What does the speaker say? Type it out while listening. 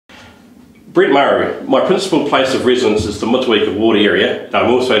Brent Maru. My principal place of residence is the Motueka ward area, and I'm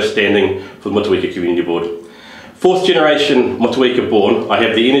also standing for the Motueka Community Board. Fourth generation Motueka born, I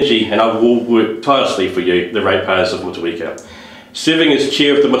have the energy and I will work tirelessly for you, the ratepayers of Motueka. Serving as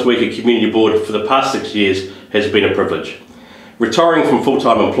chair of the Motueka Community Board for the past 6 years has been a privilege. Retiring from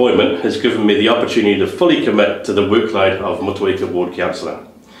full-time employment has given me the opportunity to fully commit to the workload of Motueka Ward Councillor.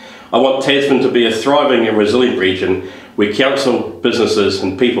 I want Tasman to be a thriving and resilient region where council, businesses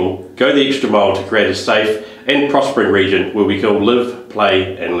and people go the extra mile to create a safe and prospering region where we can all live,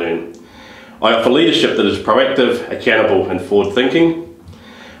 play and learn. I offer leadership that is proactive, accountable and forward-thinking.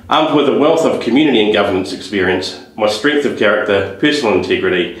 Armed with a wealth of community and governance experience, my strength of character, personal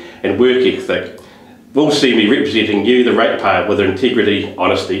integrity and work ethic will see me representing you, the ratepayer, with integrity,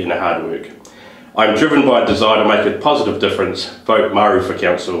 honesty and hard work. I am driven by a desire to make a positive difference. Vote Maru for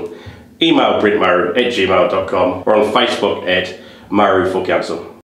Council. Email brentmaru@gmail.com or on Facebook at Maru for Council.